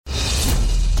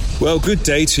Well, good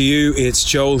day to you. It's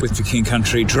Joel with The King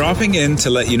Country, dropping in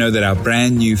to let you know that our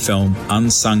brand new film,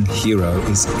 Unsung Hero,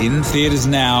 is in theaters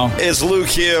now. It's Luke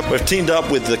here. We've teamed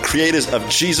up with the creators of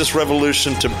Jesus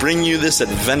Revolution to bring you this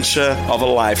adventure of a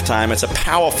lifetime. It's a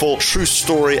powerful, true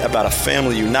story about a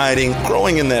family uniting,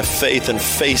 growing in their faith, and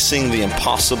facing the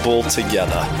impossible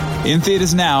together. In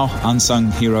theaters now,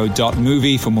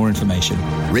 unsunghero.movie for more information.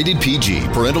 Rated PG.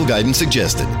 Parental guidance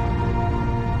suggested.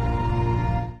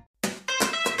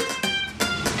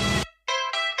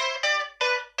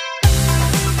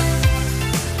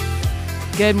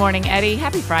 Good morning, Eddie.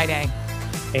 Happy Friday.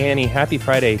 Annie, happy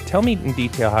Friday. Tell me in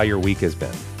detail how your week has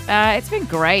been. It's been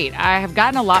great. I have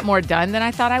gotten a lot more done than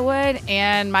I thought I would,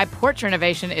 and my porch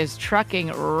renovation is trucking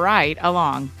right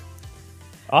along.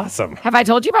 Awesome. Have I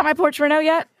told you about my porch reno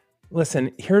yet?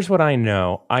 Listen, here's what I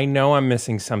know. I know I'm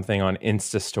missing something on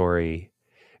Instastory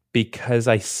because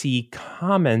I see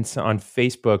comments on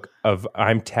Facebook of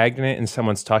I'm tagged in it and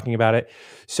someone's talking about it.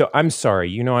 So I'm sorry.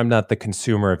 You know I'm not the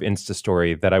consumer of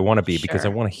Instastory that I want to be because I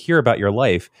want to hear about your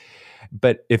life.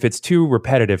 But if it's too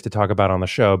repetitive to talk about on the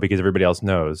show because everybody else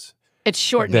knows. It's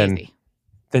short and easy.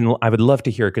 Then I would love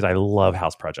to hear it because I love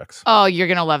house projects. Oh, you're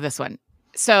going to love this one.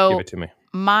 So give it to me.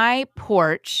 My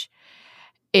porch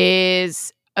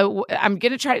is, I'm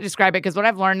going to try to describe it because what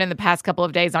I've learned in the past couple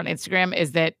of days on Instagram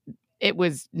is that it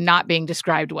was not being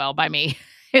described well by me.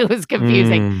 It was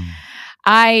confusing.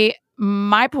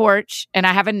 My porch, and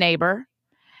I have a neighbor,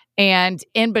 and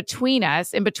in between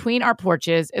us, in between our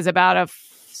porches, is about a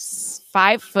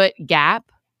 5-foot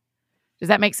gap. Does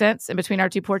that make sense? In between our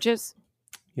two porches?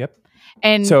 Yep.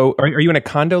 And so are you in a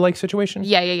condo-like situation?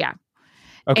 Yeah.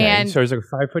 Okay, and so there's a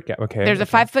 5-foot gap. Okay. There's a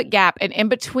 5-foot gap, and in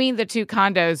between the two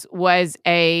condos was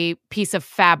a piece of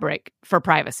fabric for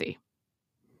privacy.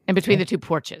 In between the two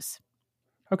porches.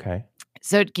 Okay.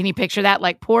 So can you picture that?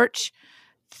 Like porch,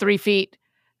 3 feet,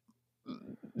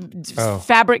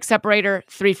 fabric separator,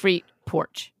 3 feet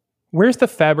porch. Where's the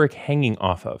fabric hanging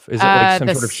off of? Is it like some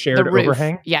sort of shared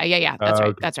overhang? Yeah. That's right.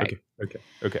 Okay. That's right.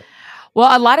 Okay.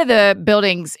 Well, a lot of the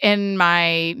buildings in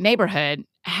my neighborhood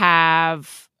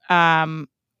have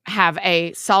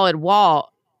a solid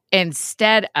wall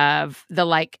instead of the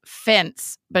like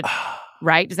fence, but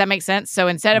right? Does that make sense? So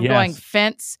instead of going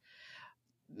fence,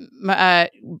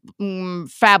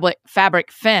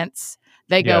 fabric fence,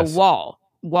 they go wall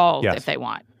if they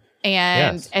want.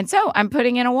 And so I'm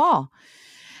putting in a wall.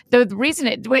 The reason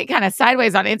it went kind of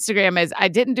sideways on Instagram is I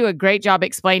didn't do a great job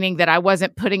explaining that I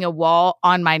wasn't putting a wall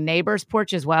on my neighbor's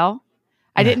porch as well.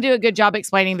 I didn't do a good job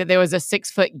explaining that there was a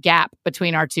 6-foot gap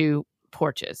between our two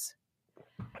porches.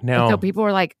 Now, and so people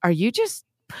were like, are you just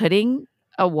putting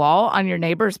a wall on your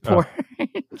neighbor's porch?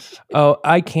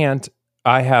 I can't.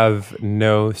 I have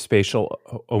no spatial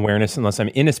awareness unless I'm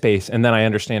in a space, and then I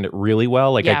understand it really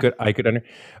well. Like I could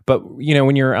but you know,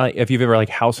 when you're, if you've ever like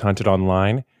house hunted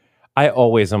online, I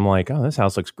always am like, oh, this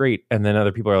house looks great, and then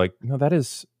other people are like, no, that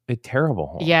is a terrible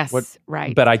home. Yes,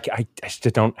 right. But I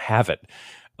just don't have it.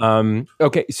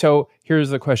 Okay, so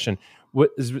here's the question: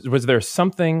 was there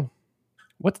something?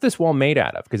 What's this wall made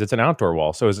out of? Because it's an outdoor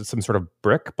wall, so is it some sort of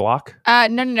brick block?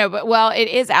 No. But it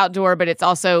is outdoor, but it's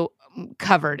also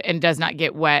covered and does not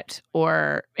get wet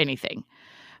or anything.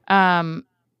 And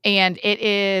it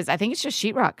is, I think it's just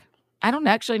sheetrock. I don't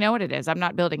actually know what it is. I'm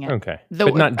not building it. Okay.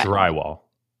 But not drywall.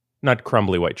 Not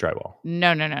crumbly white drywall.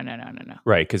 No.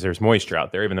 Right, because there's moisture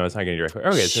out there, even though it's not getting directly.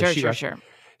 Okay, sure.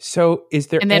 So is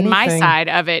there and then my side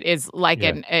of it is like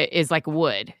is like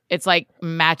wood. It's like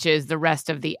matches the rest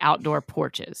of the outdoor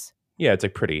porches. Yeah, it's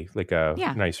like pretty, like a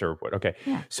nicer wood. Okay.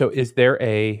 Yeah. So is there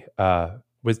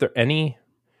was there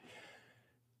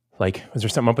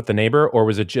something up with the neighbor, or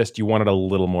was it just you wanted a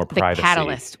little more privacy? The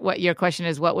catalyst. What your question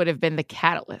is, what would have been the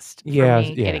catalyst for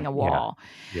me getting a wall?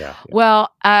 Yeah. Well,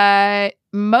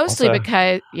 mostly also,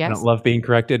 because I don't love being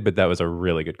corrected, but that was a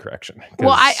really good correction.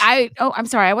 Well, I'm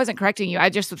sorry, I wasn't correcting you. I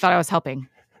just thought I was helping.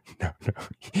 No,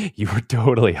 you were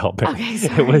totally helping. Okay,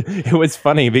 sorry. It was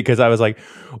funny because I was like,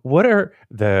 what are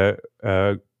the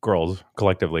girls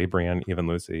collectively, Brienne, even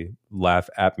Lucy, laugh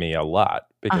at me a lot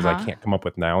because I can't come up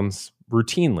with nouns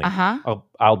routinely.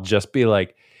 I'll just be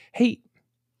like, hey,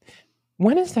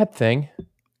 when is that thing?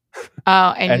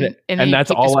 Oh, and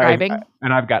that's all describing?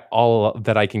 I've got all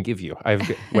that I can give you.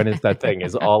 When is that thing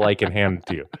is all I can hand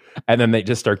to you. And then they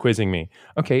just start quizzing me.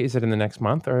 Okay, is it in the next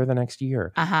month or the next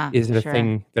year? Is it a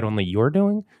thing that only you're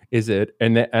doing? Is it?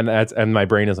 And my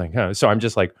brain is like, huh. So I'm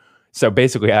just like, so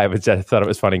basically I thought it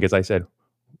was funny because I said,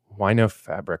 why no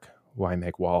fabric? why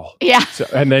make wall? Yeah. So,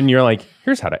 and then you're like,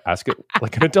 here's how to ask it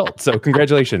like an adult. So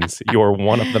congratulations, you're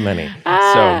one of the many.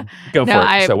 So go for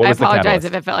it. So what was the apologize catalyst?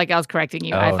 if it felt like I was correcting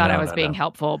you. I Oh, thought no, I was no, being no.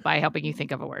 helpful by helping you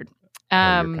think of a word.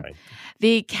 Oh, you're kind.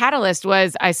 The catalyst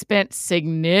was I spent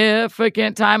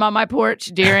significant time on my porch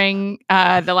during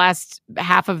the last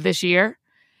half of this year.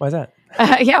 Why is that?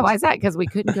 Why is that? Because we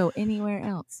couldn't go anywhere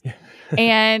else.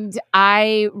 And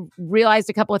I realized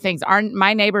a couple of things.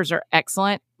 My neighbors are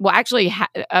excellent. Well, actually,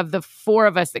 of the four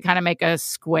of us that kind of make a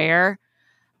square,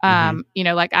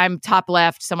 like I'm top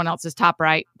left, someone else is top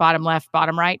right, bottom left,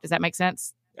 bottom right. Does that make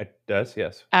sense? It does,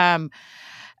 yes.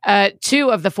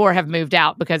 Two of the four have moved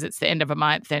out because it's the end of a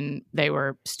month and they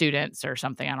were students or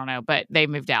something. I don't know, but they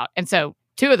moved out. And so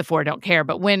two of the four don't care.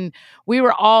 But when we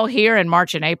were all here in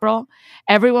March and April,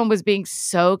 everyone was being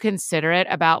so considerate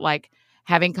about like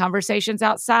having conversations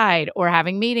outside or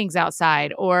having meetings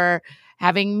outside or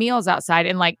having meals outside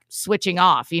and like switching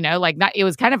off, it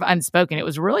was kind of unspoken. It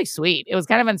was really sweet. It was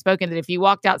kind of unspoken that if you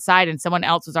walked outside and someone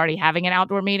else was already having an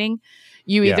outdoor meeting,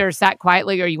 you either sat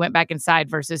quietly or you went back inside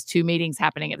versus two meetings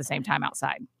happening at the same time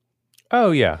outside. Oh,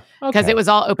 yeah. Because it was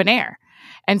all open air.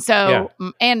 And so,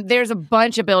 and there's a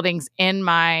bunch of buildings in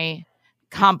my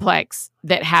complex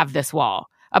that have this wall.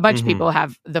 A bunch of people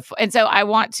have and so I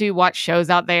want to watch shows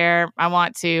out there. I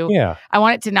want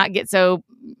it to not get so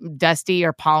dusty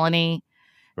or pollen-y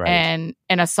and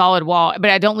a solid wall, but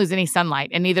I don't lose any sunlight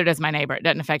and neither does my neighbor. It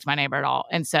doesn't affect my neighbor at all.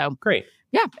 And so, great.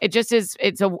 Yeah, it just is.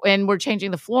 And we're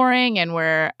changing the flooring and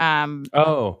we're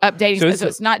updating. So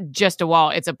it's not just a wall;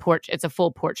 it's a porch. It's a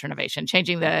full porch renovation.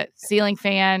 Changing the ceiling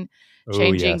fan,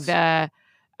 changing the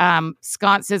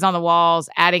sconces on the walls,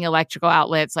 adding electrical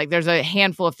outlets. Like there's a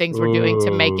handful of things we're doing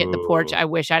to make it the porch I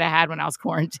wish I'd have had when I was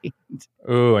quarantined.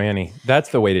 Ooh, Annie, that's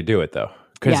the way to do it, though,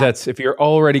 because that's if you're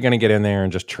already going to get in there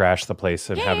and just trash the place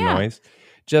and have noise.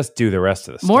 Just do the rest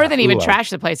of the stuff. More than even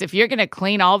trash the place. If you're going to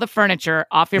clean all the furniture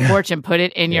off your porch and put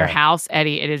it in your house,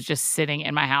 Eddie, it is just sitting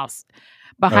in my house.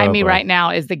 Behind me right now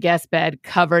is the guest bed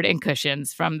covered in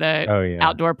cushions from the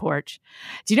outdoor porch.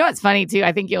 Do you know what's funny too?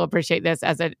 I think you'll appreciate this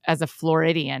as a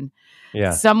Floridian.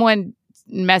 Yeah. Someone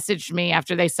messaged me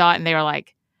after they saw it and they were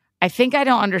like, I think I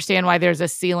don't understand why there's a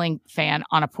ceiling fan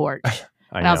on a porch.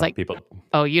 I was like,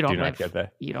 you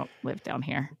don't live down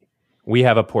here. We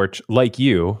have a porch like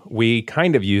you. We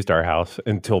kind of used our house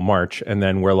until March. And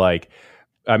then we're like,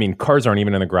 cars aren't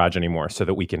even in the garage anymore so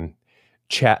that we can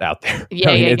chat out there.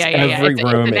 Every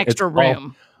room. It's an extra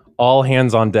room. All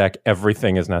hands on deck.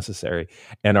 Everything is necessary.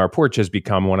 And our porch has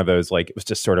become one of those, like, it was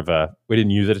just sort of we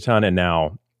didn't use it a ton and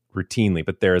now routinely,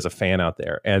 but there is a fan out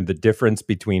there. And the difference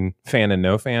between fan and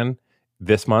no fan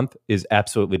this month is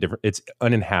absolutely different. It's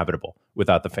uninhabitable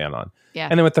without the fan on. Yeah.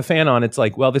 And then with the fan on, it's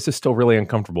like, well, this is still really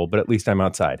uncomfortable, but at least I'm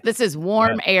outside. This is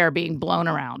warm air being blown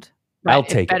around. Right? I'll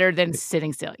take better than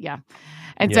sitting still. Yeah.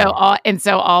 And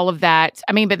so all of that,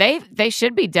 but they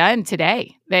should be done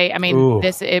today.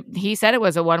 He said it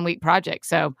was a 1 week project.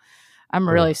 So I'm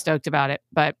really stoked about it.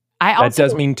 But that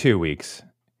does mean 2 weeks.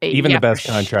 Even the best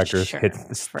contractors hit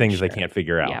things they can't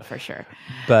figure out. Yeah, for sure.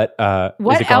 But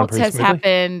what else has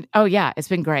happened? Oh, yeah, it's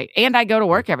been great. And I go to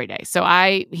work every day. So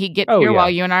he gets here while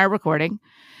you and I are recording.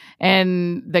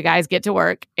 And the guys get to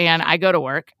work. And I go to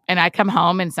work. And I come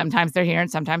home. And sometimes they're here and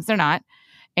sometimes they're not.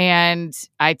 And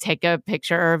I take a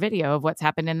picture or a video of what's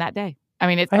happened in that day.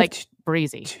 It's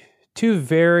breezy. Three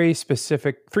very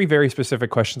specific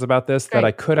questions about this that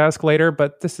I could ask later,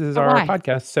 but this is our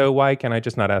podcast, so why can I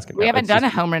just not ask it now? We haven't done a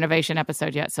home renovation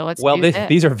episode yet, so let's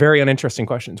these are very uninteresting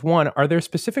questions. One, are there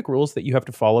specific rules that you have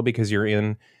to follow because you're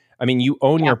in, you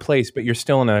own your place, but you're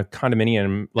still in a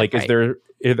condominium. Like,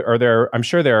 are there, I'm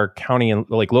sure there are county and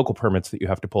like local permits that you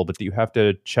have to pull, but do you have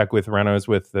to check with renos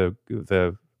with the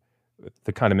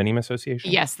condominium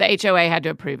association? Yes, the HOA had to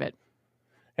approve it.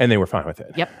 And they were fine with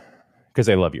it. Yep. Because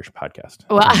they love your podcast.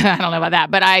 Well, I don't know about that,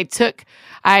 but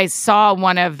I saw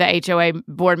one of the HOA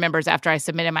board members after I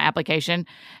submitted my application.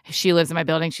 She lives in my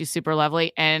building. She's super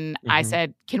lovely. And I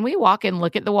said, can we walk and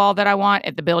look at the wall that I want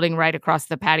at the building right across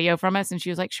the patio from us? And she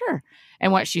was like, sure.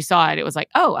 And once she saw it, it was like,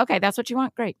 oh, okay, that's what you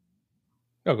want? Great.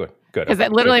 Oh, good. Because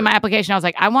literally in my application, I was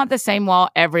like, I want the same wall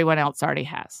everyone else already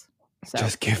has. So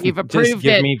you've approved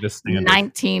me the standard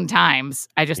 19 times.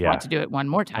 I just want to do it one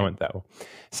more time. I want that one.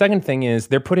 Second thing is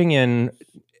they're putting in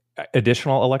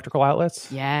additional electrical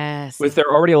outlets. Yes. Was there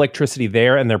already electricity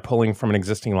there and they're pulling from an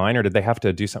existing line, or did they have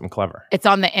to do something clever? It's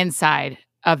on the inside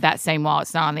of that same wall.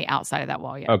 It's not on the outside of that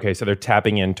wall yet. Okay, so they're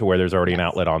tapping into where there's already an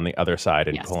outlet on the other side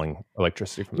and pulling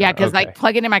electricity from there. Yeah, because like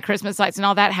plugging in my Christmas lights and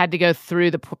all that had to go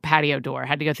through the patio door,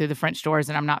 had to go through the French doors,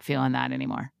 and I'm not feeling that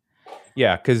anymore.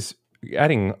 Yeah, because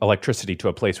adding electricity to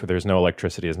a place where there's no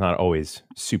electricity is not always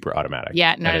super automatic.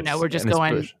 Yeah, no. We're just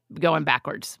going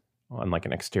backwards on like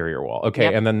an exterior wall. Okay,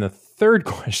 Yep. and then the third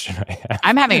question I have.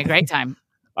 I'm having a great time.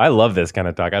 I love this kind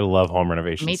of talk. I love home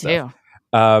renovation Me stuff.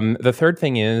 too. The third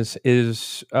thing is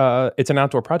it's an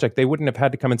outdoor project. They wouldn't have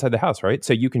had to come inside the house, right?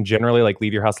 So you can generally like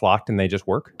leave your house locked and they just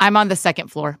work. I'm on the second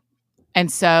floor,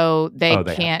 and so they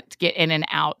can't get in and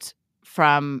out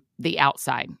from the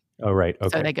outside. Oh, right.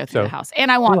 Okay. So they go through the house.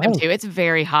 And I want them to. It's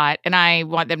very hot. And I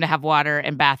want them to have water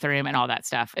and bathroom and all that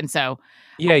stuff. And so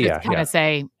kind of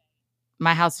say,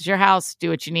 my house is your house.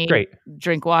 Do what you need. Great.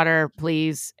 Drink water,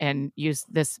 please. And use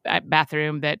this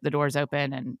bathroom that the door's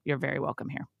open. And you're very welcome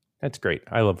here. That's great.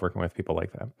 I love working with people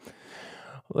like that.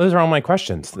 Those are all my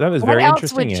questions. That was very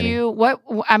interesting.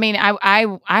 I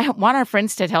want our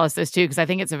friends to tell us this too, because I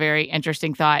think it's a very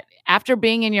interesting thought. After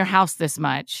being in your house this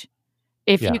much,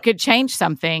 if you could change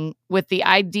something with the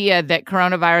idea that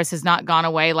coronavirus has not gone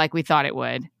away like we thought it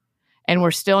would, and we're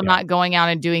still not going out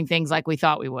and doing things like we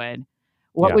thought we would,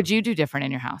 what would you do different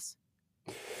in your house?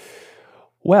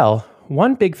 Well,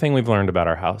 one big thing we've learned about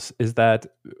our house is that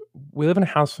we live in a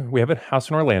house. We have a house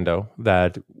in Orlando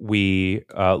that we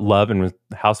love, and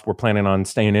the house we're planning on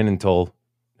staying in until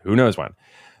who knows when.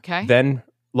 Okay. Then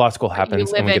law school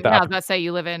happens. I was about to say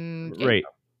you live in... Right.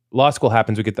 Law school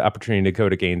happens, we get the opportunity to go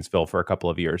to Gainesville for a couple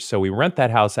of years. So we rent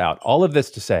that house out. All of this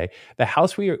to say, the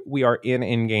house we are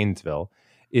in Gainesville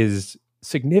is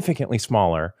significantly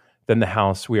smaller than the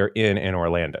house we are in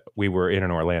Orlando. We were in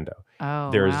Orlando.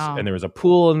 Oh, And there was a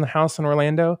pool in the house in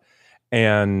Orlando,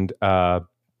 and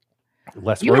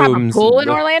less you rooms. You have a pool in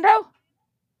Orlando?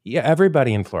 Yeah,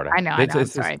 everybody in Florida. I know. I'm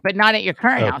sorry. But not at your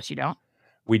current house, you don't?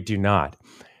 We do not.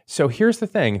 So here's the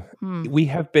thing. We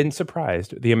have been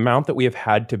surprised. The amount that we have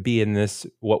had to be in this,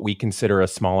 what we consider a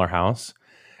smaller house,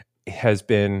 has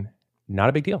been not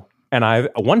a big deal. And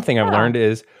one thing I've learned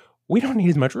is we don't need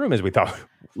as much room as we thought.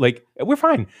 Like, we're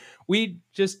fine.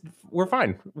 We're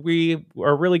fine. We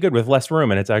are really good with less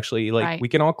room. And it's actually like, we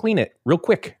can all clean it real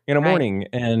quick in a morning.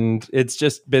 And it's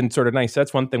just been sort of nice.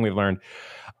 That's one thing we've learned.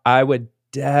 I would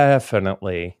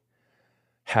definitely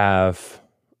have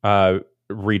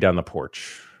redone the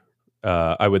porch.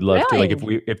 I would love to, like,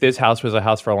 if this house was a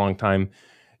house for a long time,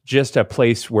 just a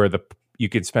place where you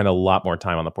could spend a lot more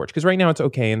time on the porch. Because right now it's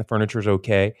okay and the furniture is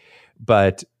okay,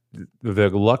 but the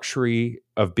luxury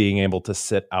of being able to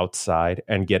sit outside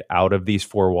and get out of these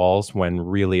four walls when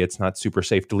really it's not super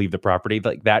safe to leave the property,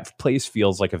 like that place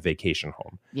feels like a vacation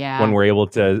home. Yeah. When we're able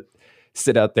to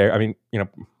sit out there. I mean,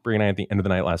 Brie and I at the end of the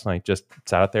night last night just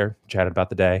sat out there, chatted about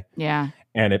the day. Yeah.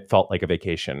 And it felt like a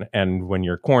vacation. And when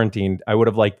you're quarantined, I would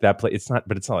have liked that place. It's not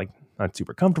not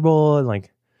super comfortable. And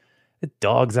like the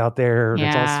dog's out there.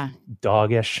 Yeah. It's all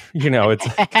doggish. It's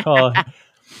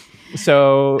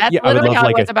so that's I would love how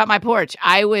like it was about my porch.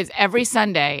 I was every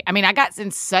Sunday. I mean, I got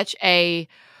in such a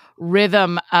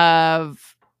rhythm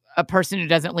of a person who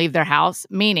doesn't leave their house,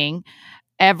 meaning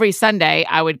every Sunday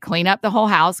I would clean up the whole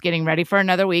house, getting ready for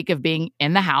another week of being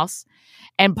in the house.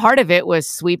 And part of it was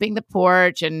sweeping the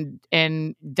porch and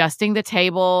dusting the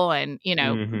table and,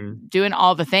 doing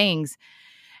all the things.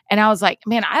 And I was like,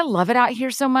 man, I love it out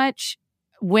here so much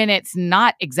when it's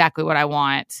not exactly what I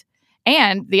want.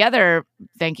 And the other,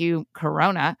 thank you,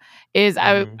 Corona, is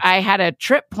I had a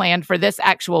trip planned for this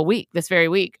very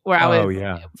week, where I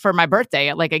was for my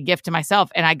birthday, like a gift to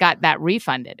myself. And I got that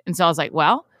refunded. And so I was like,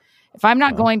 well, if I'm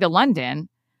not going to London,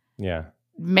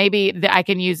 maybe I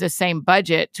can use the same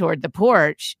budget toward the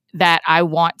porch that I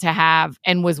want to have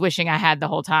and was wishing I had the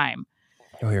whole time.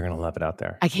 Oh, you're going to love it out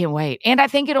there. I can't wait. And I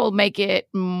think it'll make it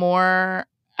more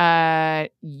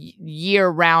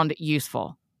year-round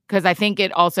useful. Because I think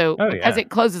it also, as it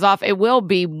closes off, it will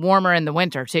be warmer in the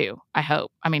winter too, I hope.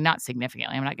 I mean, not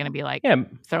significantly. I'm not going to be like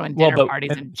throwing dinner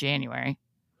parties in January.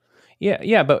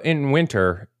 Yeah, but in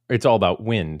winter, it's all about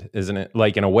wind, isn't it?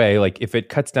 Like, in a way, like if it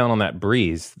cuts down on that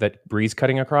breeze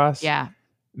cutting across,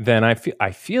 then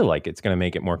I feel like it's going to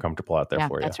make it more comfortable out there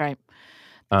for you. That's right.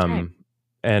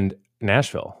 And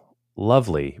Nashville,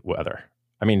 lovely weather.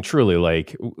 I mean, truly,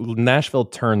 like Nashville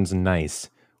turns nice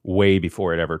way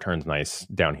before it ever turns nice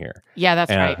down here. Yeah,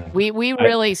 that's right. We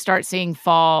really start seeing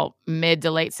fall mid to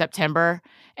late September,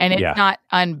 and it's not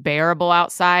unbearable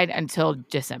outside until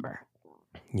December.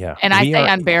 Yeah. And I say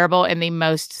unbearable in the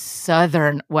most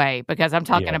southern way, because I'm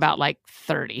talking about like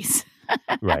 30s.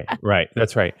 Right.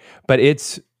 That's right. But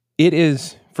it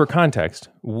is, for context,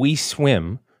 we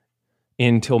swim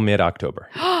until mid-October.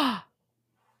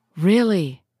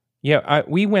 Really? Yeah,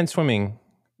 we went swimming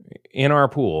in our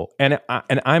pool, and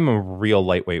I'm a real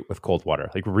lightweight with cold water,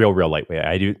 like real lightweight.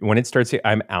 I do when it starts.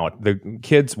 I'm out. The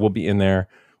kids will be in there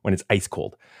when it's ice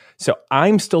cold. So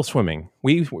I'm still swimming.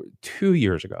 2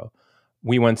 years ago,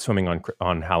 we went swimming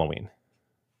on Halloween.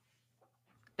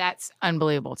 That's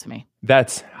unbelievable to me.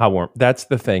 That's how warm. That's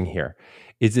the thing here.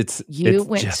 You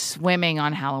went swimming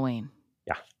on Halloween.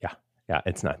 Yeah.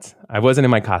 It's nuts. I wasn't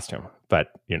in my costume,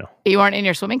 but You weren't in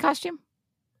your swimming costume?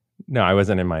 No, I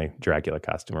wasn't in my Dracula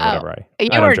costume or whatever.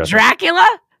 You were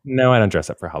Dracula? No, I don't dress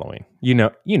up for Halloween. You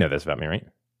know this about me, right?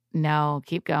 No,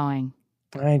 keep going.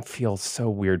 I feel so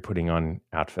weird putting on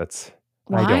outfits.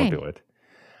 Why? I don't do it.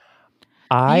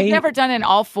 You've never done an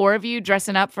all four of you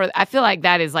dressing up for? I feel like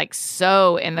that is like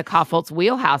so in the Koffolt's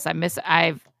wheelhouse.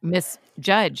 I've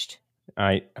misjudged.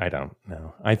 I don't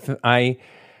know.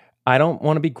 I don't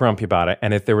want to be grumpy about it.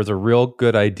 And if there was a real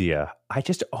good idea, I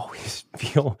just always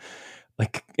feel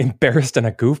like embarrassed and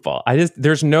a goofball.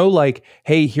 There's no like,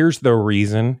 hey, here's the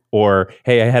reason, or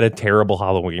hey, I had a terrible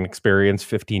Halloween experience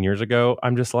 15 years ago.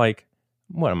 I'm just like,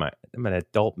 what am I? I'm an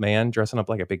adult man dressing up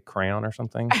like a big clown or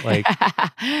something. Like,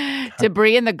 did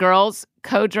Bree and the girls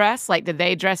co-dress? Like, did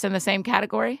they dress in the same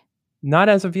category? Not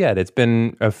as of yet. It's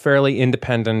been a fairly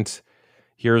independent.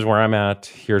 Here's where I'm at.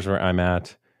 Here's where I'm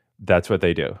at. That's what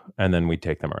they do, and then we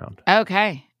take them around.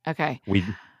 Okay.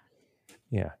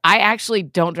 Yeah. I actually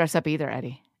don't dress up either,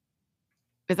 Eddie.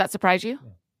 Does that surprise you?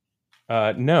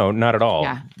 No, not at all.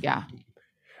 Yeah.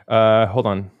 Hold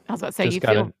on. I was about to say,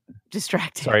 feel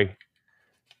distracted. Sorry.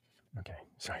 Okay.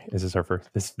 Sorry. Is this our first?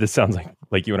 This sounds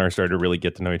like you and I are starting to really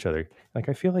get to know each other. Like,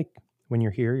 I feel like when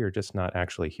you're here, you're just not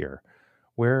actually here.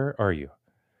 Where are you?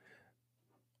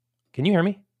 Can you hear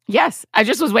me? Yes. I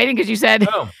just was waiting because you said...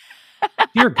 Oh.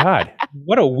 Dear God,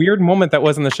 what a weird moment that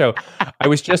was in the show. I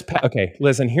was just, okay,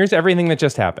 listen, here's everything that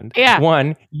just happened. Yeah.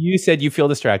 One, you said you feel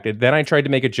distracted. Then I tried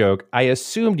to make a joke. I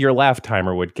assumed your laugh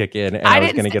timer would kick in and I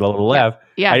was going to get a little laugh.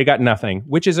 Yeah. I got nothing,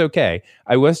 which is okay.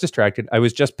 I was distracted. I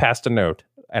was just passed a note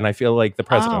and I feel like the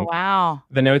president. Oh, wow.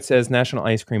 The note says National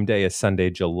Ice Cream Day is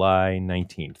Sunday, July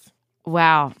 19th.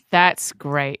 Wow, that's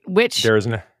great. Which is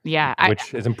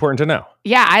important to know.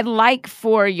 Yeah, I'd like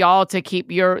for y'all to keep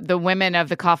the women of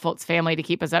the Koffolt's family to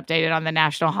keep us updated on the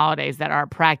national holidays that are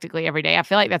practically every day. I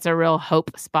feel like that's a real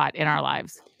hope spot in our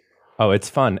lives. Oh, it's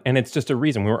fun. And it's just a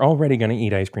reason. We were already going to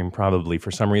eat ice cream probably for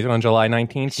some reason on July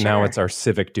 19th. Sure. Now it's our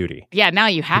civic duty. Yeah, now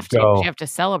you have to. You have to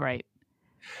celebrate.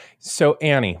 So,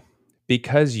 Annie,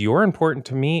 because you're important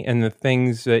to me and the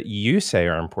things that you say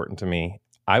are important to me,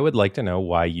 I would like to know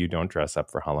why you don't dress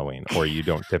up for Halloween, or you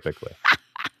don't typically.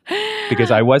 Because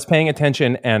I was paying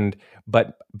attention,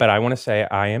 but I want to say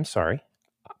I am sorry.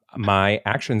 My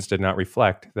actions did not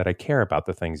reflect that I care about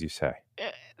the things you say.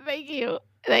 Thank you.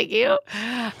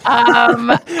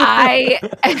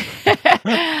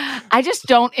 I just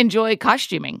don't enjoy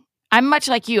costuming. I'm much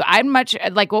like you. I'm much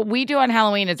like what we do on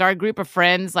Halloween is our group of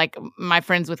friends, like my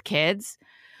friends with kids.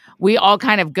 We all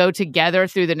kind of go together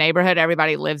through the neighborhood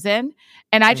everybody lives in.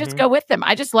 And I just go with them.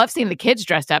 I just love seeing the kids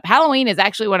dressed up. Halloween is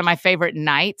actually one of my favorite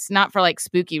nights, not for like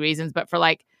spooky reasons, but for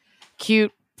like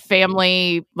cute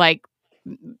family, like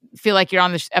feel like you're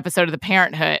on this episode of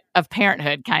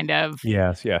Parenthood kind of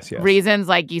yes reasons.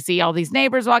 Like you see all these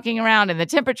neighbors walking around and the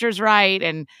temperature's right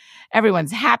and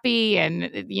everyone's happy and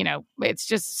it's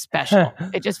just special.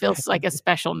 It just feels like a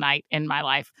special night in my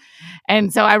life.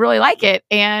 And so I really like it.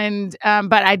 And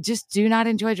but I just do not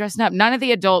enjoy dressing up. None of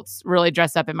the adults really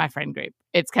dress up in my friend group.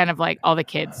 It's kind of like all the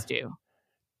kids do.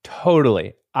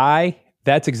 Totally.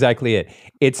 That's exactly it.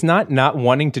 It's not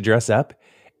wanting to dress up.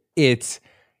 It's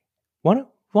why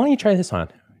don't you try this on?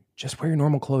 Just wear your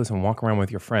normal clothes and walk around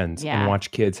with your friends and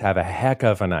watch kids have a heck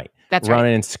of a night. That's right.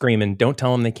 Running and screaming. Don't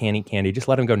tell them they can't eat candy. Just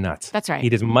let them go nuts. That's right.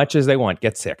 Eat as much as they want.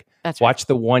 Get sick. That's right. Watch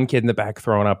the one kid in the back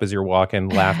throwing up as you're walking.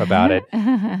 Laugh about it.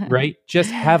 Right?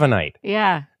 Just have a night.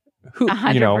 Yeah.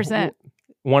 100%.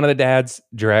 One of the dads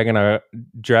dragging a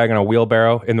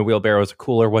wheelbarrow. In the wheelbarrow is a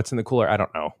cooler. What's in the cooler? I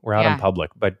don't know. We're out in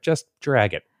public, but just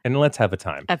drag it and let's have a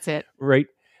time. That's it. Right?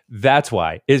 That's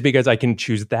why. Is because I can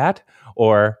choose that,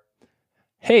 or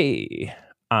hey,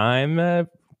 I'm a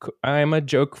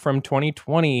joke from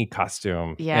 2020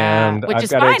 costume. Yeah, and which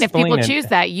is fine if people choose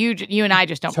that. You and I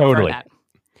just don't prefer that.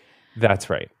 That's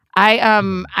right. I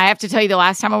have to tell you, the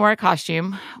last time I wore a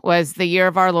costume was the year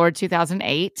of our Lord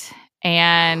 2008,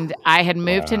 and I had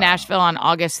moved to Nashville on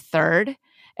August 3rd,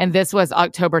 and this was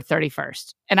October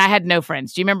 31st, and I had no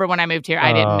friends. Do you remember when I moved here?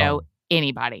 I didn't know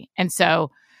anybody, and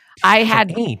so I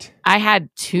had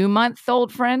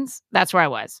 2-month-old friends. That's where I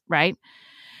was, right?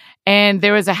 And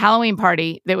there was a Halloween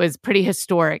party that was pretty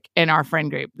historic in our friend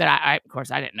group that I of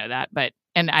course, I didn't know that,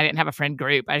 and I didn't have a friend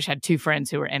group. I just had 2 friends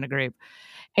who were in a group.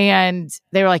 And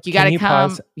they were like, you got to come.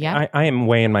 Pause? Yeah. I am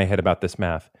way in my head about this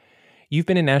math. You've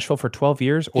been in Nashville for 12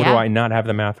 years, or do Yeah. I not have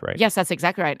the math right? Yes, that's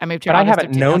exactly right. I moved here But I August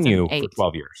haven't of known you 2008. for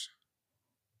 12 years.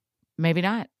 Maybe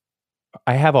not.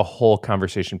 I have a whole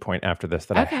conversation point after this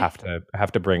that Okay. I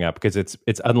have to bring up because it's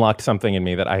unlocked something in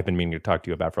me that I've been meaning to talk to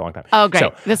you about for a long time. Oh, great.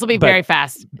 So, This will be but very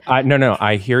fast. No,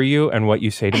 I hear you, and what you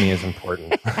say to me is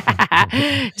important.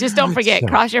 Just don't forget. So-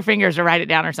 Cross your fingers or write it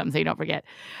down or something so you don't forget.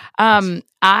 You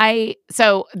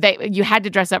had to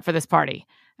dress up for this party.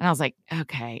 And I was like,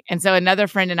 okay. And so another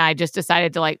friend and I just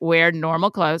decided to like wear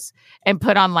normal clothes and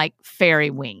put on like fairy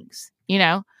wings,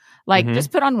 Mhm.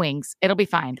 just put on wings. It'll be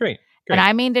fine. Great. And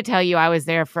I mean to tell you, I was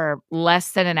there for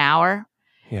less than an hour.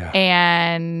 Yeah.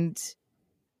 And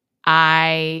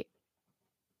I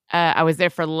was there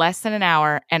for less than an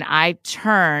hour, and I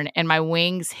turn and my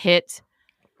wings hit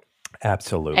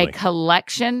Absolutely. a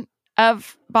collection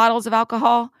of bottles of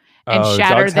alcohol and dogs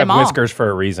shattered them have all. whiskers for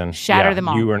a reason. Shatter them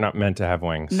all. You were not meant to have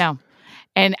wings. No.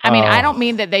 And I mean, I Oh. don't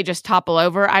mean that they just topple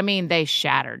over. I mean, they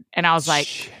shattered. And I was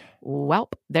like,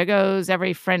 welp, there goes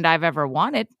every friend I've ever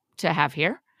wanted to have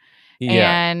here.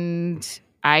 Yeah. And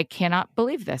I cannot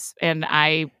believe this. And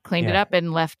I cleaned it Yeah. up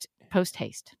and left post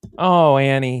haste. Oh,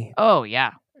 Annie. Oh,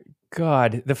 yeah.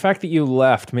 God, the fact that you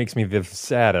left makes me the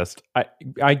saddest.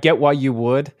 I get why you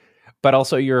would, but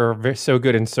also you're so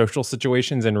good in social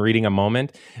situations and reading a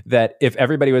moment that if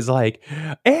everybody was like,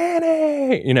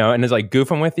 Annie, and is like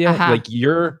goofing with you, like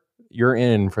you're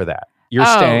in for that. You're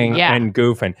staying and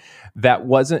goofing. That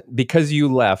wasn't because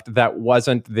you left. That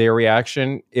wasn't their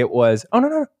reaction. It was, oh,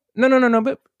 no,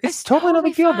 but it's totally no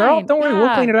big deal, girl. fine. Don't worry,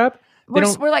 we'll clean it up.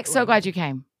 We're like so glad you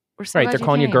came. We're so Right, glad they're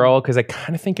calling you came. girl because I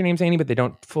kind of think your name's Annie, but they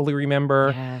don't fully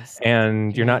remember. Yes.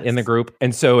 And you're not in the group.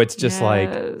 And so it's just like,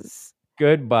 Yes.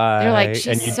 goodbye. They're like,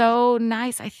 and she's so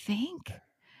nice, I think.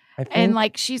 I think, And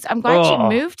like, I'm glad she Oh.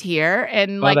 moved here.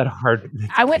 And oh, like, that hard.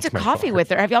 I went to breaks my coffee heart. with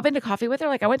her. Have y'all been to coffee with her?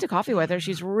 Like, I went to coffee with her.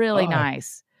 She's really Oh,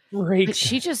 nice. Great. But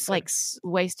she just like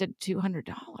wasted $200.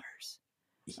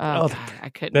 Oh, Oh, God, I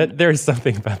couldn't. There's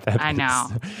something about that. I know.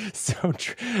 So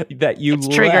that you It's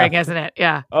triggering, left. isn't it?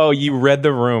 Yeah. Oh, you read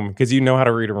the room because you know how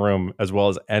to read a room as well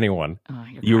as anyone. Oh,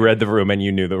 you're You right. read the room and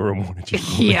you knew the room wanted you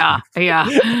to leave. Yeah.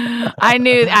 I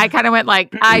knew. I kind of went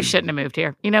like, I shouldn't have moved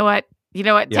here. You know what?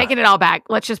 Yeah. Taking it all back.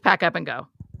 Let's just pack up and go.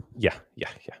 Yeah.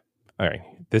 All right.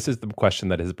 This is the question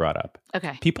that is brought up.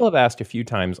 Okay. People have asked a few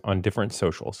times on different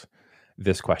socials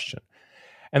this question.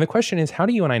 And the question is, how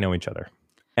do you and I know each other?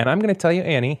 And I'm going to tell you,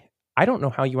 Annie, I don't know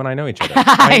how you and I know each other.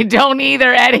 I don't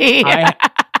either, Eddie.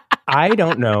 I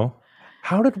don't know.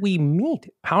 How did we meet?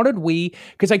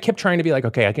 Because I kept trying to be like,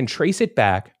 okay, I can trace it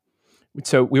back.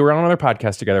 So we were on another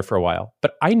podcast together for a while,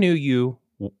 but I knew you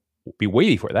be way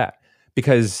before that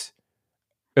because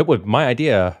it was my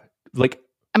idea. Like,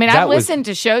 I mean, that I've was- listened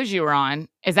to shows you were on.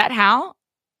 Is that how?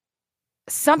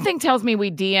 Something tells me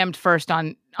we DM'd first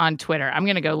on Twitter. I'm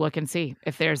going to go look and see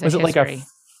if there's a was it history. like a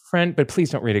friend? But please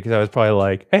don't read it because I was probably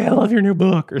like, hey, I love your new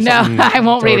book or No, something. I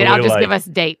won't read it. I'll totally just like- give us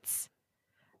dates.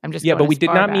 I'm just Yeah, going but we as did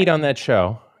far not back. meet on that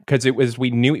show because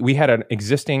we knew we had an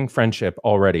existing friendship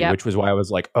already, Yep. which was why I was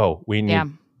like, oh, we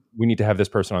need to have this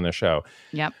person on the show.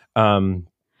 Yep. Um,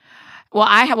 Well,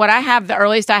 the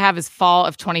earliest I have is fall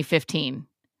of 2015.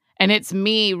 And it's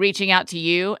me reaching out to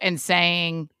you and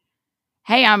saying,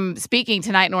 hey, I'm speaking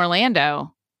tonight in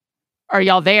Orlando. Are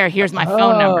y'all there? Here's my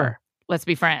phone number. Let's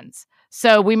be friends.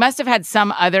 So we must have had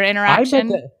some other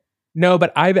interaction.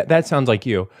 I bet that sounds like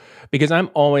you because I'm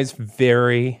always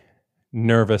very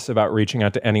nervous about reaching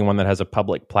out to anyone that has a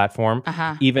public platform,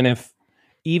 even if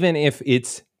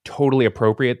it's totally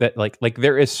appropriate that like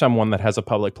there is someone that has a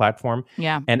public platform.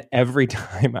 Yeah. And every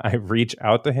time I reach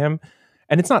out to him,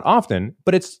 and it's not often,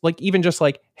 but it's like even just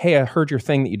like, hey, I heard your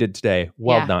thing that you did today.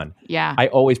 Well done. Yeah. I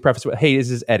always preface with, hey,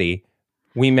 this is Eddie.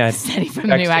 We met. It's Eddie from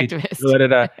the New Activist.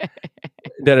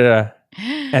 Da-da-da.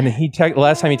 And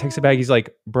last time he texted back, he's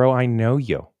like, bro, I know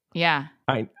you. Yeah.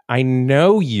 I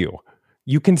know you.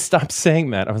 You can stop saying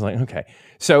that. I was like, okay.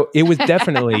 So it was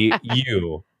definitely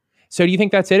you. So do you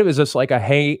think that's it? It was just like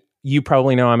hey, you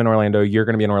probably know I'm in Orlando. You're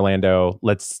going to be in Orlando.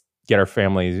 Let's get our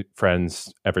family,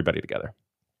 friends, everybody together.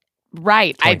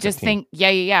 Right. I just think,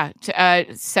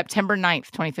 September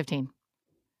 9th, 2015.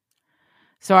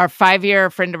 So our 5-year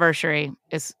friendiversary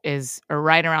is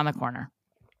right around the corner.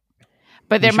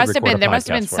 But there must have been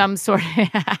some sort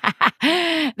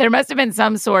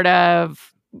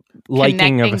of liking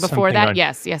connecting of before that. on,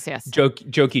 Yes.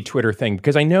 Jokey Twitter thing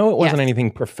because I know it wasn't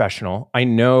anything professional. I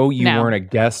know you weren't a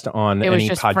guest on any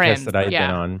podcast that I had been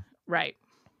on. Right.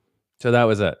 So that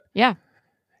was it. Yeah.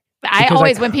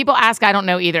 When people ask, I don't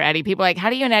know either, Eddie. People are like, how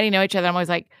do you and Eddie know each other? I'm always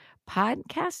like,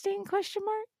 podcasting? ?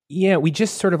 Yeah, we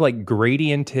just sort of like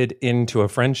gradiented into a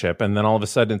friendship, and then all of a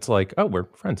sudden it's like, oh, we're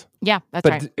friends. Yeah, that's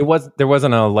But right. there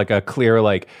wasn't a clear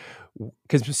like,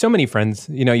 because so many friends,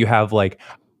 you have like,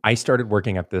 I started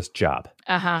working at this job,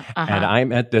 and I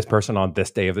met this person on this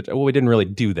day of the. Well, we didn't really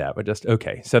do that, but just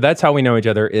okay. So that's how we know each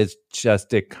other. Is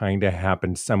just it kind of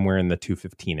happened somewhere in the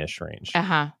 215-ish range.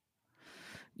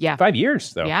 Yeah. 5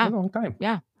 years though. Yeah. That's a long time.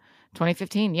 Yeah.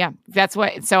 2015. Yeah. That's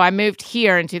what. So I moved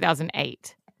here in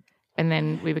 2008. And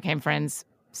then we became friends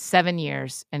 7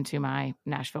 years into my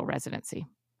Nashville residency.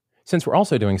 Since we're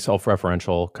also doing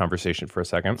self-referential conversation for a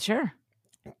second. Sure.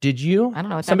 Did you? I don't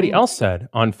know what somebody that means. else said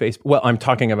on Facebook. Well, I'm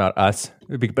talking about us,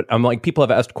 but I'm like, people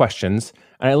have asked questions,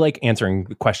 and I like answering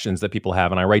the questions that people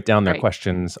have, and I write down their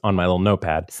questions on my little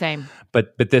notepad. Same.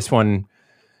 But this one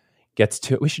gets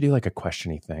to. We should do like a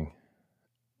questiony thing.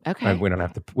 Okay. We don't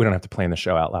have to plan the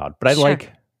show out loud. But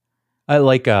I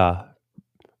like.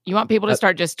 You want people to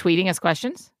start just tweeting us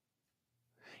questions?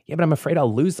 Yeah, but I'm afraid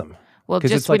I'll lose them. Well,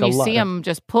 just when you see them,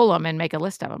 just pull them and make a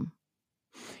list of them.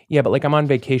 Yeah, but like I'm on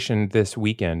vacation this coming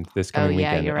weekend,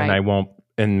 you're right. and I won't.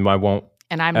 And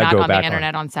I'm not on the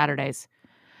internet on Saturdays.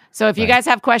 So if you guys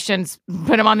have questions,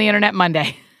 put them on the internet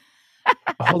Monday.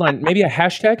 Hold on, maybe a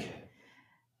hashtag?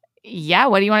 Yeah,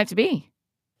 what do you want it to be?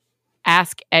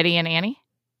 Ask Eddie and Annie?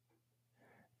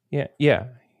 Yeah.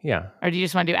 Or do you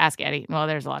just want to do Ask Eddie? Well,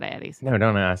 there's a lot of Eddies. No,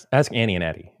 don't ask. Ask Annie and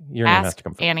Eddie. Your name has to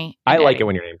come first. Annie. I like Eddie. it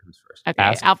when your name comes first. Okay,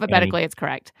 Ask alphabetically Annie. it's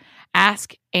correct.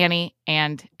 Ask Annie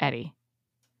and Eddie.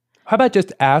 How about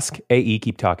just ask AE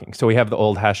keep talking? So we have the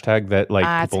old hashtag that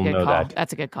like people know that.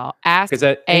 That's a good call. Ask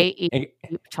AE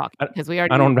keep talking because we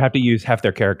already. I don't have to use half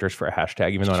their characters for a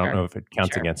hashtag, even though I don't know if it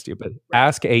counts against you. But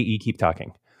ask AE keep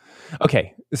talking.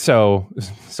 Okay, so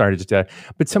sorry to just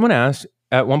but someone asked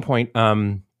at one point.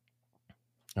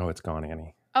 Oh, it's gone,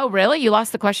 Annie. Oh, really? You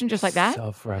lost the question just like that?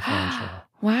 Self-referential.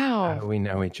 Wow. How do we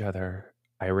know each other?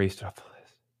 I erased it off the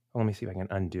list. Well, let me see if I can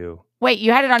undo. Wait,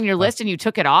 you had it on your list and you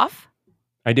took it off?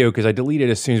 I do, because I delete it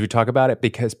as soon as we talk about it,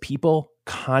 because people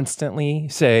constantly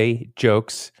say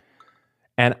jokes,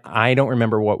 and I don't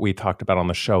remember what we talked about on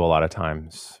the show a lot of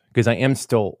times, because I am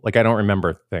still, like, I don't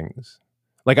remember things.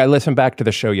 Like, I listened back to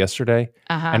the show yesterday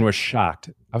and was shocked.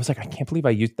 I was like, I can't believe I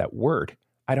used that word.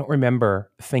 I don't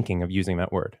remember thinking of using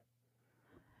that word.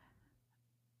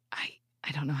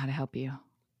 I don't know how to help you.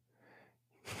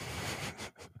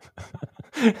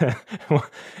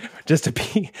 Just to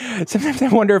be, sometimes I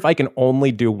wonder if I can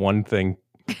only do one thing,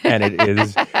 and it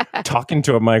is talking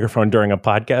to a microphone during a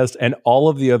podcast, and all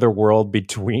of the other world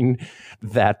between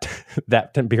that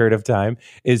period of time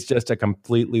is just a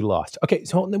completely lost. Okay,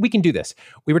 so we can do this.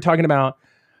 We were talking about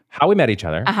how we met each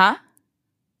other.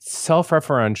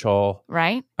 Self-referential.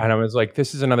 Right. And I was like,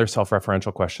 this is another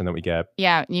self-referential question that we get.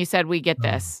 Yeah. And you said we get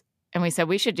this. And we said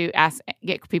we should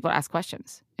get people to ask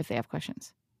questions if they have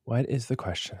questions. What is the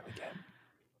question that we get?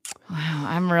 Wow.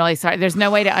 I'm really sorry. There's no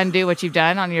way to undo what you've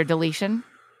done on your deletion?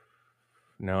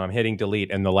 No, I'm hitting delete.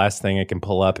 And the last thing I can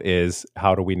pull up is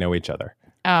how do we know each other?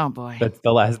 Oh, boy.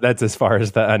 That's as far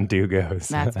as the undo goes.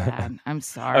 That's bad. I'm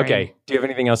sorry. Okay. Do you have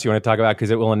anything else you want to talk about?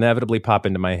 Because it will inevitably pop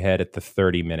into my head at the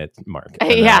 30-minute mark.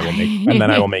 And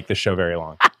then I will make the show very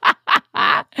long.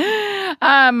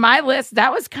 My list,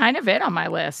 that was kind of it on my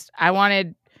list.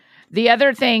 The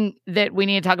other thing that we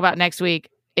need to talk about next week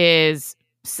is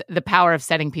the power of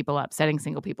setting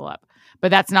single people up. But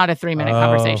that's not a 3-minute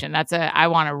conversation. I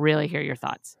want to really hear your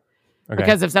thoughts. Okay.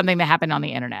 Because of something that happened on the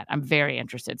internet. I'm very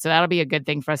interested. So that'll be a good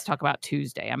thing for us to talk about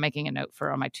Tuesday. I'm making a note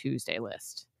on my Tuesday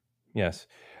list. Yes.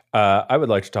 I would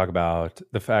like to talk about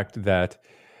the fact that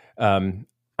I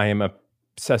am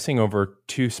obsessing over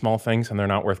two small things and they're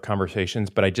not worth conversations,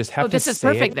 but I just have to say this is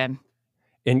perfect then.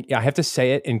 And I have to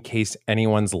say it in case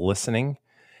anyone's listening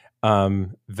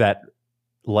that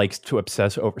likes to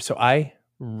obsess over. So I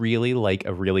really like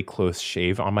a really close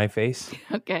shave on my face.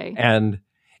 Okay. And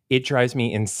it drives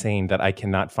me insane that I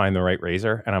cannot find the right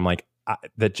razor. And I'm like,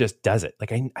 that just does it.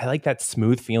 Like I like that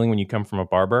smooth feeling when you come from a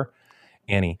barber.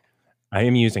 Annie, I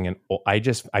am using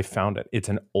I found it. It's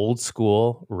an old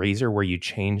school razor where you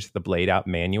change the blade out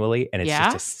manually and it's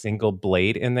just a single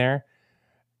blade in there.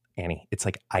 Annie, it's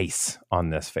like ice on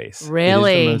this face.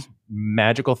 Really? It is the most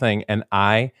magical thing. And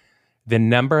the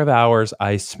number of hours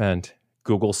I spent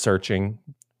Google searching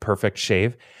perfect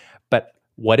shave. But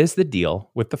what is the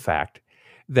deal with the fact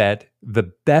that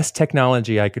the best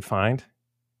technology I could find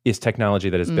is technology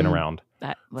that has been around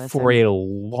for a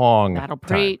long time. That'll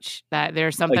preach. That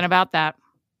there's something about that.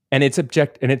 And it's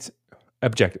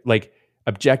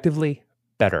objectively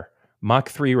better. Mach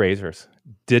 3 razors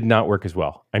did not work as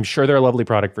well. I'm sure they're a lovely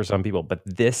product for some people, but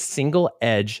this single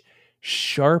edge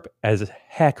sharp as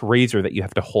heck razor that you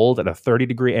have to hold at a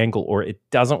 30-degree angle or it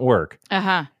doesn't work.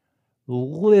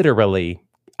 Literally,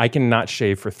 I cannot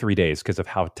shave for 3 days because of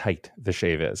how tight the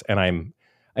shave is. And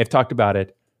I've talked about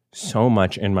it so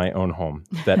much in my own home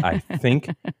that I think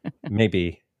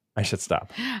maybe I should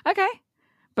stop. Okay.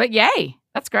 But yay.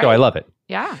 That's great. So I love it.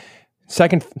 Yeah.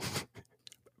 Second,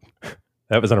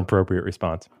 that was an appropriate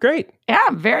response. Great. Yeah,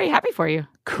 I'm very happy for you.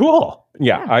 Cool.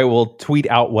 Yeah, I will tweet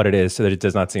out what it is so that it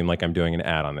does not seem like I'm doing an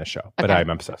ad on this show, but I'm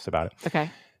obsessed about it.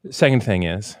 Okay. Second thing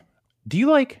is, do you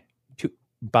like to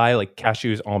buy like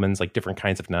cashews, almonds, like different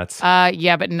kinds of nuts?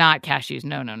 Yeah, but not cashews.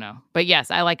 No. But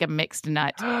yes, I like a mixed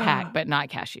nut pack, but not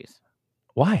cashews.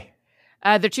 Why?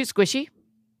 They're too squishy.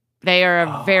 They are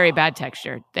a very bad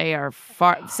texture. They are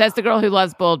says the girl who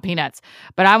loves boiled peanuts.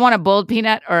 But I want a boiled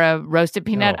peanut or a roasted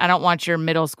peanut. I don't want your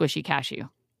middle squishy cashew.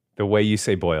 The way you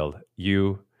say boiled,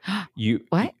 you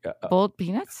what? Boiled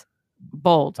peanuts?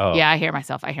 Bold. Oh. Yeah, I hear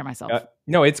myself.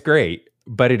 No, it's great.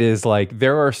 But it is like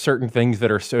there are certain things that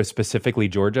are so specifically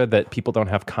Georgia that people don't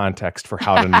have context for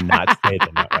how to not say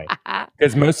them that way.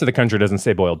 Because most of the country doesn't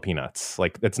say boiled peanuts.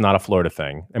 Like, it's not a Florida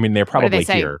thing. I mean, they're probably what do they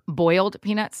say? here. Boiled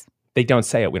peanuts? They don't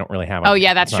say it. We don't really have them. Oh,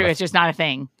 yeah, that's true. It's just not a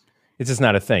thing. It's just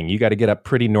not a thing. You got to get up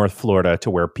pretty North Florida to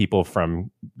where people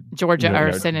from Georgia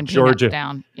are sending peanuts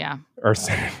down. Yeah.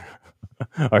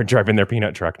 Are driving their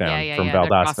peanut truck down from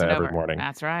Valdosta every morning.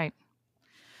 That's right.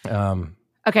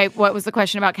 Okay, what was the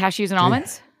question about cashews and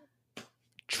almonds?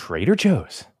 Trader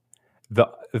Joe's.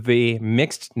 The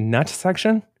mixed nut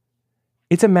section,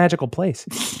 it's a magical place.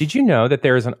 Did you know that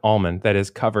there is an almond that is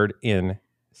covered in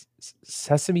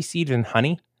sesame seeds and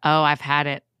honey? Oh, I've had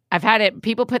it.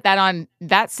 People put that on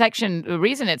that section. The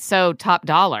reason it's so top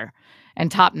dollar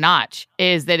and top notch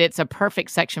is that it's a perfect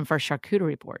section for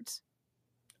charcuterie boards.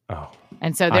 Oh.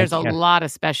 And so there's a lot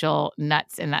of special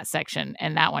nuts in that section,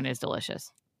 and that one is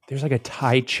delicious. There's like a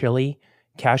Thai chili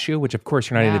cashew, which of course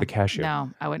you're not into the cashew.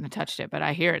 No, I wouldn't have touched it, but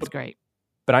I hear it's great.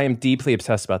 But I am deeply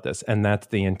obsessed about this, and that's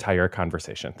the entire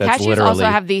conversation. That's Cashews also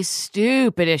have the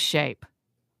stupidest shape.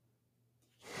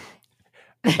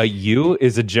 A U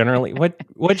is a generally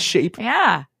what shape?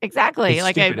 Yeah, exactly. It's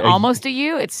like almost a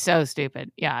U. It's so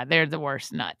stupid. Yeah, they're the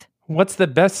worst nut. What's the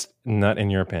best nut in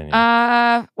your opinion?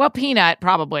 Well, peanut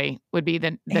probably would be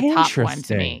the top one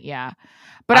to me. Yeah,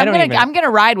 but I'm gonna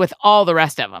ride with all the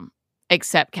rest of them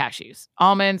except cashews.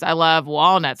 Almonds, I love.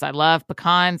 Walnuts, I love.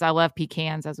 Pecans, I love.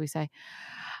 Pecans, as we say,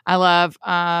 I love.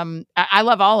 I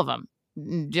love all of them,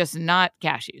 just not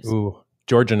cashews. Ooh,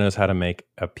 Georgia knows how to make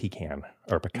a pecan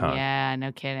or pecan. Yeah,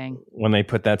 no kidding. When they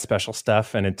put that special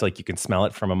stuff and it's like you can smell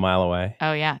it from a mile away.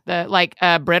 Oh yeah,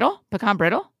 the brittle pecan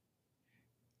brittle.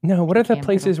 No, what are the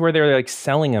places where they're like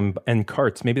selling them in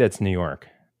carts? Maybe that's New York.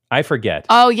 I forget.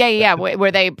 Oh yeah.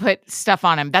 Where they put stuff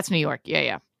on them. That's New York.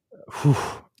 Yeah. Whew.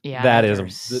 Yeah, that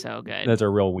is so good. That's a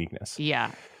real weakness. Yeah,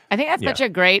 I think that's such a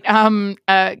great,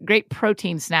 great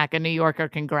protein snack a New Yorker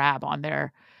can grab on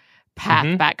their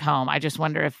path back home. I just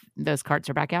wonder if those carts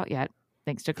are back out yet,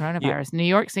 thanks to coronavirus. Yeah. New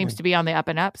York seems to be on the up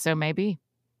and up, so maybe.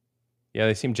 Yeah,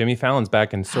 they seem Jimmy Fallon's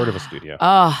back in sort of a studio.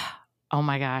 Oh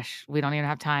my gosh, we don't even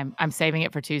have time. I'm saving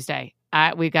it for Tuesday.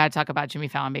 We've got to talk about Jimmy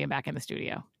Fallon being back in the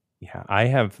studio. Yeah, I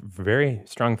have very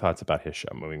strong thoughts about his show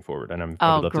moving forward, and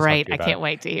great! I can't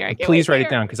wait to hear. Please write it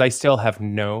down because I still have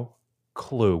no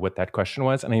clue what that question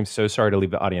was, and I'm so sorry to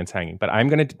leave the audience hanging. But I'm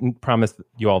going to promise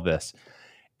you all this: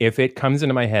 if it comes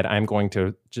into my head, I'm going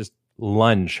to just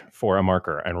lunge for a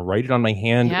marker and write it on my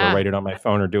hand or write it on my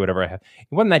phone or do whatever I have.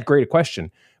 It wasn't that great a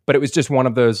question. But it was just one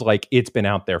of those, like, it's been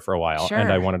out there for a while,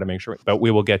 and I wanted to make sure. But we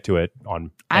will get to it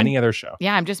on any other show.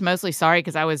 Yeah, I'm just mostly sorry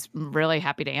because I was really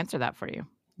happy to answer that for you.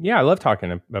 Yeah, I love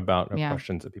talking about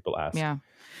questions that people ask. Yeah.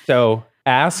 So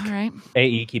ask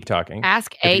AE, keep talking.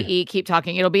 Ask AE, keep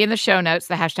talking. It'll be in the show notes.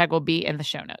 The hashtag will be in the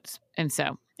show notes. And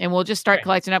we'll just start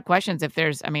collecting up questions. If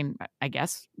there's, I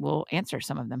guess we'll answer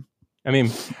some of them.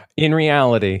 In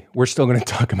reality, we're still going to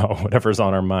talk about whatever's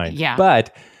on our mind. Yeah.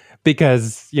 But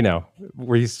because,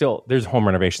 there's home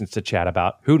renovations to chat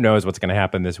about. Who knows what's going to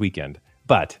happen this weekend?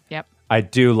 But I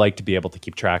do like to be able to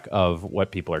keep track of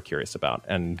what people are curious about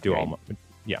and do all.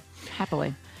 Yeah.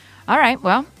 Happily. All right.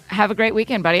 Well, have a great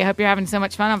weekend, buddy. I hope you're having so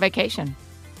much fun on vacation.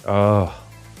 Oh,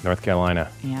 North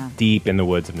Carolina. Yeah. Deep in the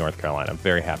woods of North Carolina.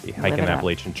 Very happy. Hiking the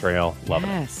Appalachian Trail. Love it.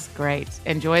 Yes. Great.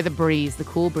 Enjoy the breeze, the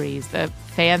cool breeze, the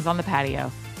fans on the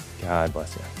patio. God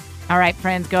bless you. All right,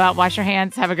 friends. Go out, wash your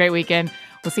hands. Have a great weekend.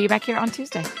 We'll see you back here on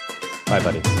Tuesday. Bye,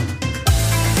 buddy.